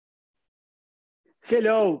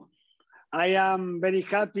Hello, I am very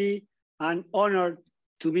happy and honored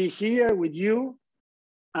to be here with you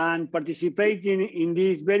and participating in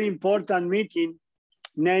this very important meeting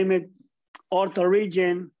named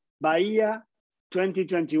Orthoregen Bahia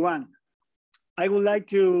 2021. I would like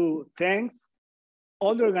to thank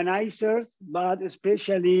all the organizers, but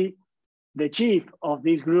especially the chief of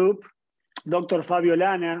this group, Dr. Fabio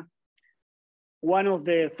Lana, one of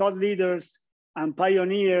the thought leaders and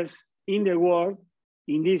pioneers in the world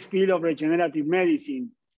in this field of regenerative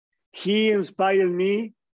medicine. He inspired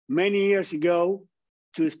me many years ago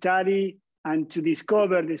to study and to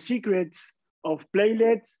discover the secrets of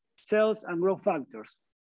platelets, cells, and growth factors.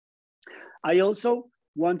 I also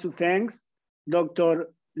want to thank Dr.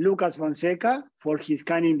 Lucas Fonseca for his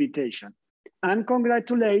kind invitation and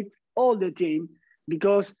congratulate all the team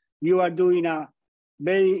because you are doing a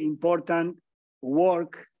very important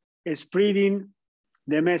work spreading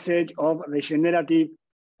the message of regenerative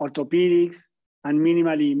orthopedics and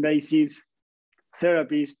minimally invasive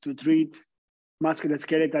therapies to treat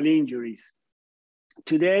musculoskeletal injuries.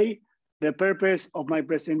 Today, the purpose of my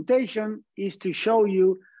presentation is to show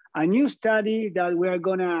you a new study that we are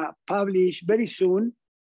gonna publish very soon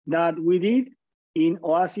that we did in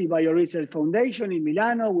Oasi Bioresearch Foundation in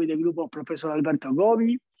Milano with a group of Professor Alberto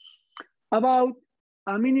Gobi about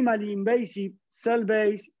a minimally invasive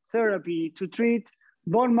cell-based therapy to treat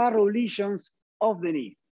bone marrow lesions of the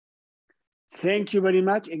knee. Thank you very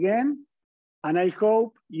much again, and I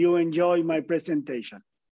hope you enjoy my presentation.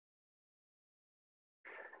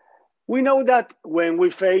 We know that when we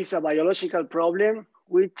face a biological problem,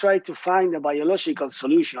 we try to find a biological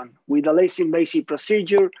solution with a less invasive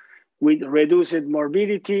procedure, with reduced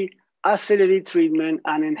morbidity, accelerated treatment,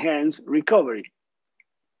 and enhanced recovery.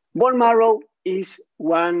 Bone marrow is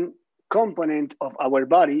one component of our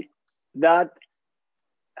body that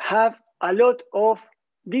have a lot of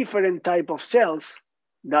different type of cells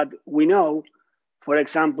that we know. For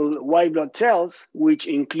example, white blood cells, which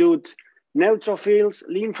include neutrophils,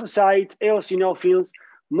 lymphocytes, eosinophils,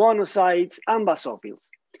 monocytes, and basophils.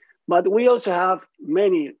 But we also have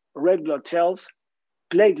many red blood cells,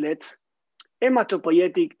 platelets,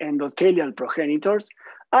 hematopoietic endothelial progenitors,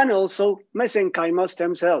 and also mesenchymal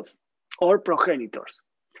stem cells, or progenitors.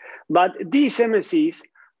 But these MSCs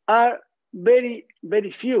are very,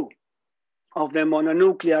 very few of the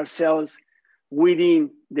mononuclear cells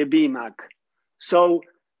within the BMAC. So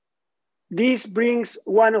this brings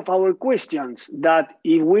one of our questions that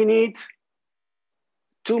if we need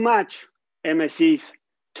too much MSCs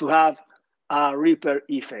to have a repair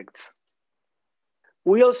effect.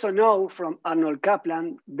 We also know from Arnold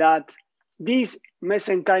Kaplan that these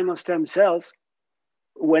mesenchymal stem cells,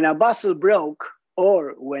 when a vessel broke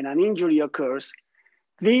or when an injury occurs,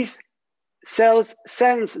 these cells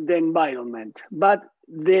sense the environment, but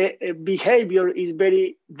the behavior is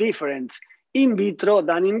very different in vitro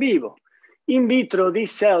than in vivo. In vitro,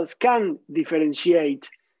 these cells can differentiate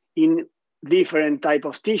in different types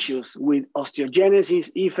of tissues with osteogenesis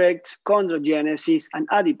effects, chondrogenesis, and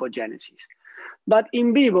adipogenesis. But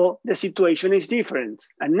in vivo, the situation is different.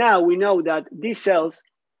 And now we know that these cells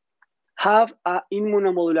have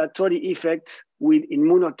immunomodulatory effects with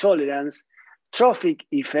immunotolerance, trophic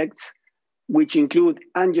effects, which include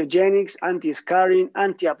angiogenics, anti-scarring,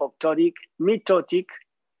 anti-apoptotic, mitotic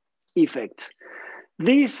effects.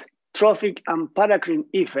 These trophic and paracrine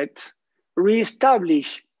effects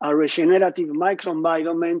reestablish a regenerative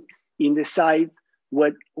microenvironment in the site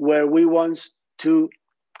where we want to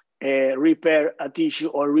repair a tissue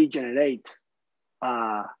or regenerate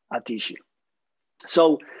a tissue.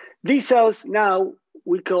 So these cells now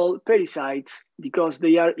we call pericytes because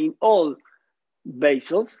they are in all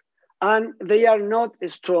vessels and they are not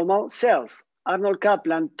stromal cells. Arnold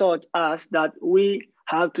Kaplan taught us that we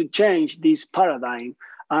have to change this paradigm,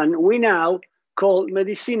 and we now call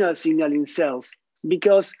medicinal signaling cells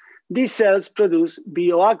because these cells produce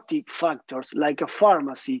bioactive factors like a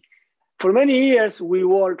pharmacy. For many years, we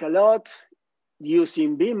work a lot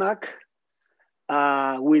using BMAC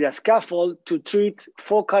with a scaffold to treat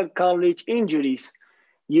focal cartilage injuries.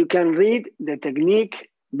 You can read the technique,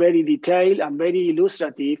 very detailed and very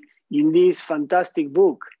illustrative, in this fantastic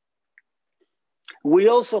book. We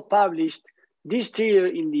also published this year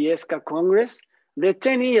in the ESCA Congress the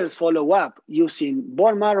 10 years follow-up using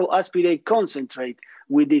bone marrow aspirate concentrate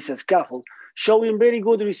with this scaffold, showing very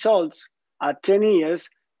good results at 10 years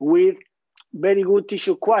with very good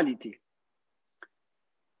tissue quality.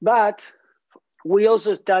 But we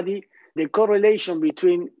also study the correlation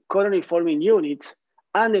between coronary forming units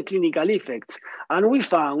and the clinical effects. And we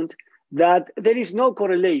found that there is no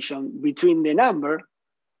correlation between the number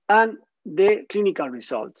and the clinical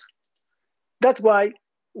results. That's why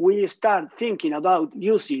we start thinking about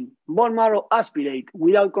using bone marrow aspirate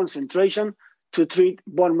without concentration to treat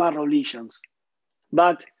bone marrow lesions.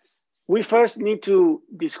 But we first need to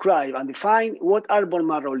describe and define what are bone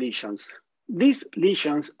marrow lesions. These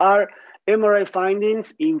lesions are MRI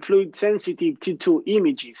findings in fluid-sensitive T2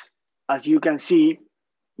 images, as you can see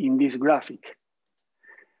in this graphic.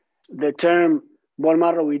 The term bone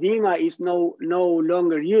marrow edema is no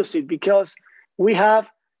longer used because we have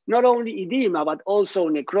not only edema, but also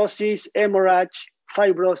necrosis, hemorrhage,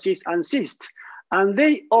 fibrosis, and cysts. And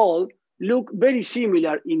they all look very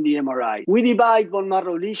similar in the MRI. We divide bone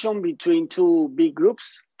marrow lesion between two big groups: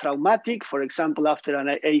 traumatic, for example, after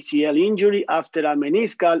an ACL injury, after a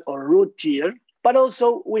meniscal or root tear, but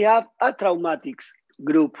also we have a traumatic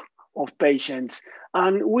group of patients.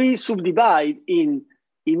 And we subdivide in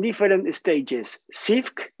different stages.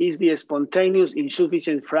 SIFC is the spontaneous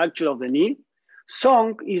insufficient fracture of the knee.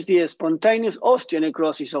 SONC is the spontaneous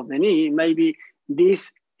osteonecrosis of the knee. Maybe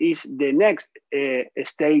this is the next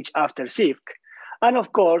stage after SIFC. And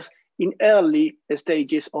of course, in early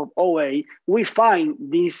stages of OA, we find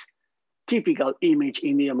this typical image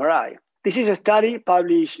in the MRI. This is a study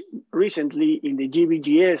published recently in the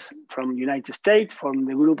GBGS from the United States, from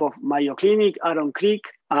the group of Mayo Clinic, Aaron Crick,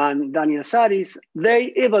 and Daniel Saris. They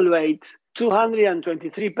evaluate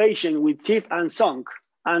 223 patients with SIF and SONC,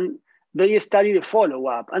 and they studied the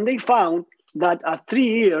follow-up. And they found that at 3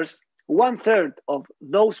 years, 1/3 of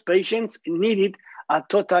those patients needed a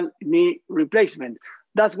total knee replacement.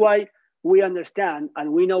 That's why we understand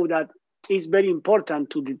and we know that it's very important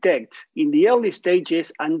to detect in the early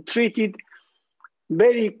stages and treat it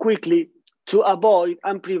very quickly to avoid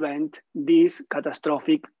and prevent this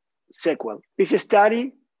catastrophic sequel. This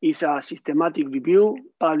study is a systematic review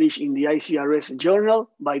published in the ICRS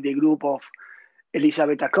journal by the group of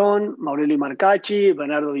Elisabetta Con, Maurelio Marcacci,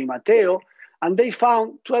 Bernardo Di Matteo, and they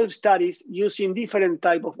found 12 studies using different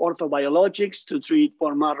types of orthobiologics to treat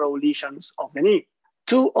bone marrow lesions of the knee.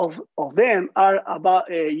 2 of them are about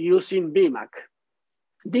using BMAC.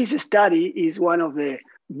 This study is one of the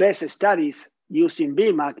best studies using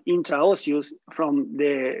BMAC intraosseous from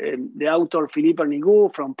the author Philippe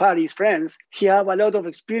Arnigou from Paris, France. He has a lot of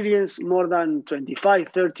experience, more than 25,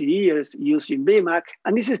 30 years using BMAC.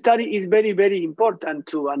 And this study is very, very important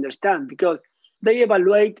to understand because they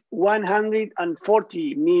evaluate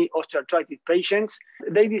 140 knee osteoarthritis patients.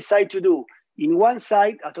 They decide to do in one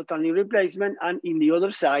side a total knee replacement and in the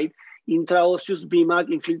other side intraosseous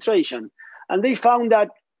BMAC infiltration. And they found that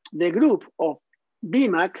the group of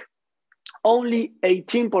BMAC, only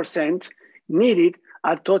 18% needed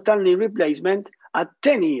a total knee replacement at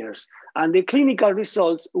 10 years. And the clinical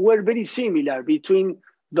results were very similar between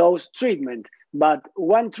those treatments. But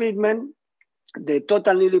one treatment, the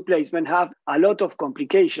total knee replacement, have a lot of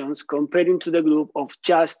complications comparing to the group of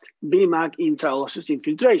just BMAC intraosseous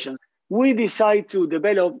infiltration. We decided to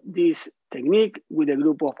develop this technique with a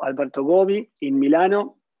group of Alberto Gobi in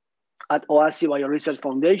Milano at OASI Bioresearch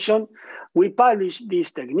Foundation. We published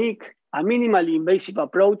this technique, a minimally invasive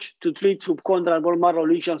approach to treat subcondral bone marrow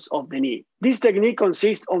lesions of the knee. This technique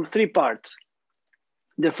consists of 3 parts.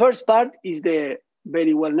 The first part is the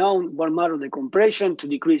very well-known bone marrow decompression to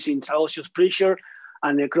decrease intraosseous pressure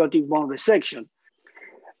and necrotic bone resection.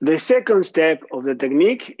 The second step of the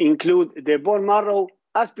technique includes the bone marrow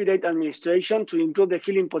aspirate administration to improve the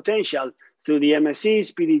healing potential through the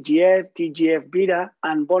MSCs, PDGF, TGF-beta,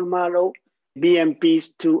 and bone marrow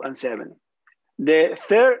BMPs 2 and 7. The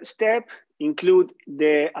third step includes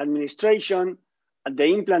the administration and the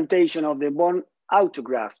implantation of the bone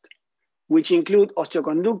autograft, which include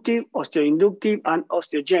osteoconductive, osteoinductive, and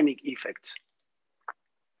osteogenic effects.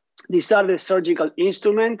 These are the surgical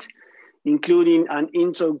instruments, including an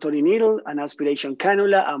introductory needle, an aspiration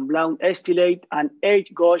cannula, and blunt estillate, an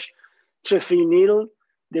 8-gauge trephine needle,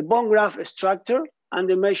 the bone graft structure, and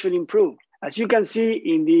the measuring probe. As you can see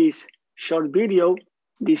in this short video,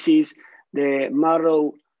 this is the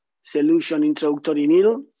Marrow solution introductory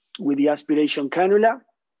needle with the aspiration cannula,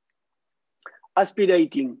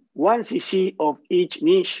 aspirating 1 cc of each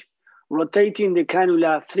niche, rotating the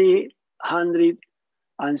cannula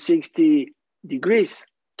 360 degrees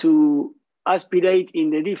to aspirate in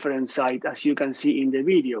the different side, as you can see in the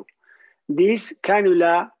video. This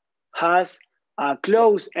cannula has a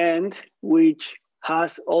closed end, which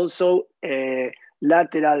has also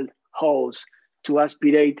lateral holes to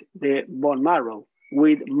aspirate the bone marrow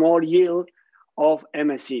with more yield of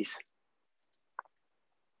MSCs.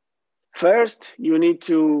 First, you need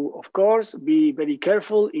to, of course, be very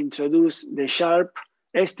careful, introduce the sharp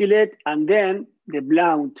estillate and then the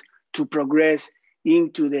blunt to progress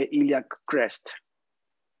into the iliac crest.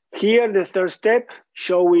 Here, the third step,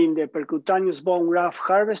 showing the percutaneous bone graft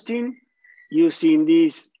harvesting using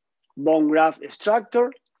this bone graft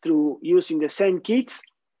extractor through using the same kits.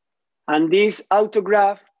 And this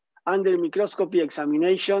autograft, under microscopy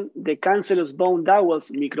examination, the cancellous bone dowels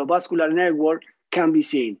microvascular network can be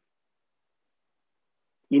seen.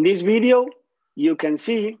 In this video, you can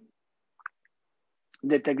see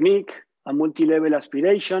the technique, a multi-level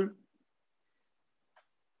aspiration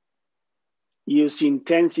using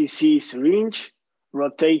 10 cc syringe,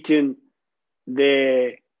 rotating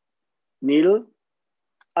the needle,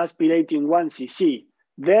 aspirating 1 cc.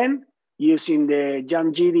 Then, using the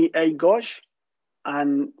Jamgidi 8 gauge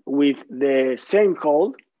and with the same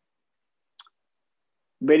hole,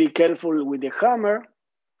 very careful with the hammer,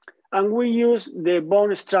 and we use the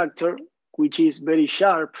bone extractor, which is very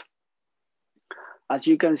sharp. As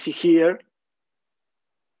you can see here,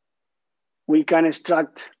 we can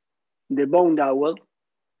extract the bone dowel.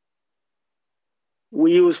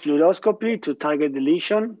 We use fluoroscopy to target the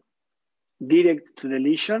lesion, direct to the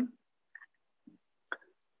lesion,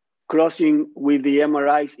 crossing with the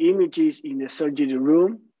MRI's images in the surgery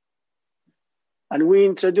room. And we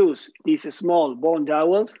introduce these small bone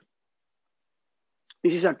dowels.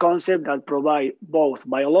 This is a concept that provides both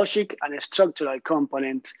biologic and structural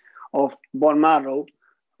components of bone marrow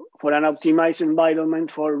for an optimized environment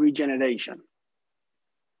for regeneration.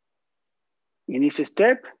 In this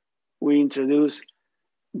step, we introduce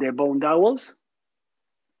the bone dowels,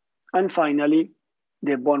 and finally,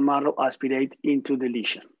 the bone marrow aspirate into the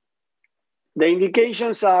lesion. The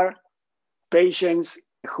indications are patients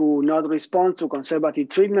who not respond to conservative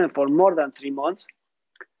treatment for more than 3 months.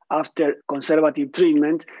 After conservative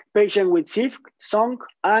treatment, patients with SIF, SONC,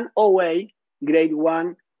 and OA, grade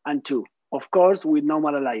 1 and 2, of course, with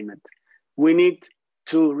normal alignment. We need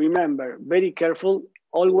to remember very careful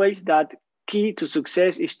always that key to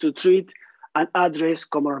success is to treat and address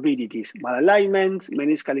comorbidities, malalignments,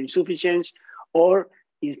 meniscal insufficiency, or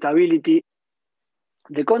instability.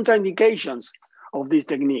 The contraindications of this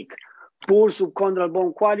technique: poor subchondral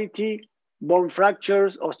bone quality, bone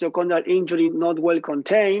fractures, osteochondral injury not well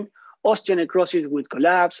contained, osteonecrosis with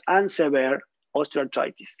collapse, and severe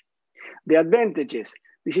osteoarthritis. The advantages: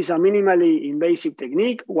 this is a minimally invasive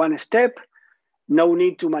technique, one step, no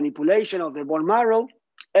need to manipulation of the bone marrow,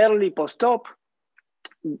 early post-op,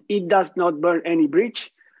 it does not burn any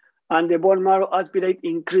bridge, and the bone marrow aspirate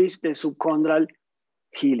increase the subchondral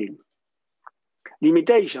healing.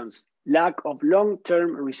 Limitations: lack of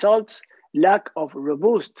long-term results, lack of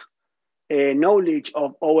robust knowledge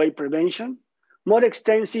of OA prevention, more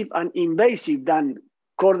extensive and invasive than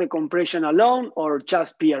core decompression alone or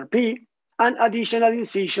just PRP, and additional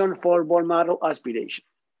incision for bone marrow aspiration.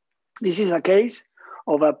 This is a case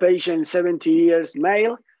of a patient, 70 years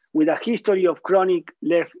male, with a history of chronic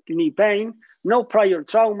left knee pain, no prior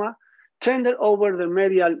trauma, tender over the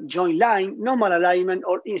medial joint line, no malalignment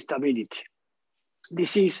or instability.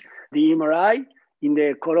 This is the MRI in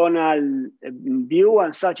the coronal view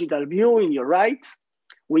and sagittal view in your right.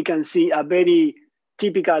 We can see a very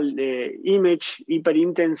typical image,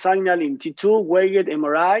 hyperintense signal in T2, weighted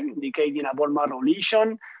MRI, indicating a bone marrow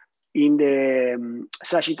lesion. In the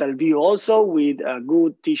sagittal view also, with a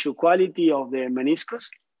good tissue quality of the meniscus.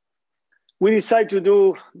 We decide to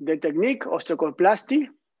do the technique, osteocalcoplasty,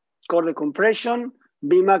 core decompression,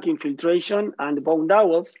 BMAC infiltration, and bone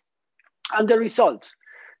dowels. And the results: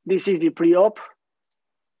 this is the pre-op,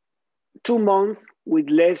 2 months with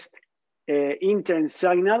less intense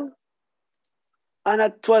signal, and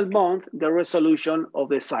at 12 months, the resolution of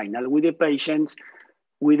the signal with the patient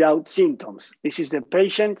without symptoms. This is the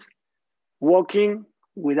patient walking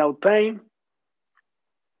without pain,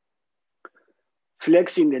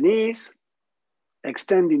 flexing the knees,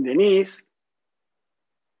 extending the knees,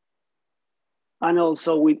 and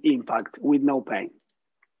also with impact, with no pain.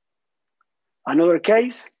 Another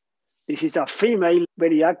case: this is a female,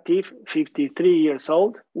 very active, 53 years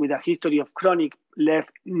old, with a history of chronic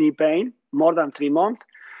left knee pain, more than 3 months,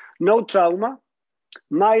 no trauma,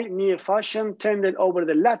 mild knee effusion tended over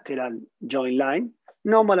the lateral joint line,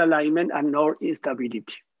 no malalignment and no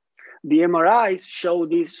instability. The MRIs show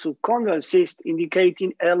this subchondral cyst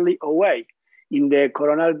indicating early OA in the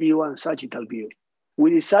coronal view and sagittal view.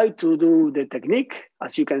 We decide to do the technique,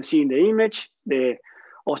 as you can see in the image, the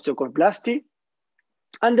osteocalcoplasty,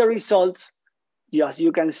 and the results, as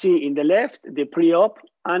you can see in the left, the pre-op,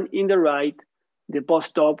 and in the right, the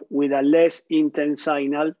post-op with a less intense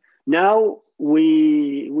signal. Now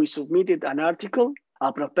we submitted an article,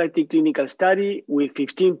 a prospective clinical study with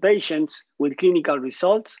 15 patients with clinical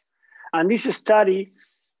results. And this study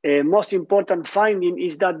Most important finding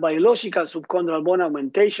is that biological subchondral bone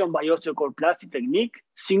augmentation by osteochlast technique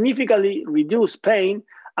significantly reduce pain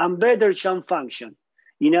and better joint function.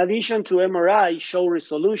 In addition to MRI, show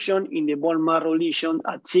resolution in the bone marrow lesion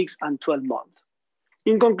at 6 and 12 months.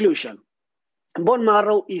 In conclusion, bone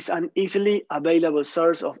marrow is an easily available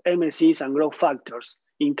source of MSCs and growth factors,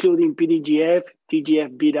 including PDGF,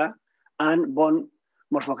 TGF-beta, and bone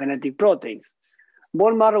morphogenetic proteins.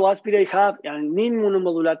 Bone marrow aspirate have an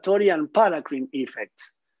immunomodulatory and paracrine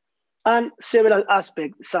effects, and several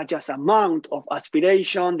aspects such as amount of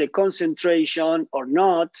aspiration, the concentration or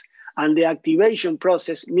not, and the activation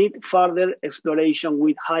process need further exploration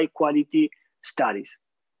with high quality studies.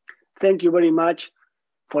 Thank you very much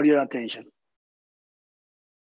for your attention.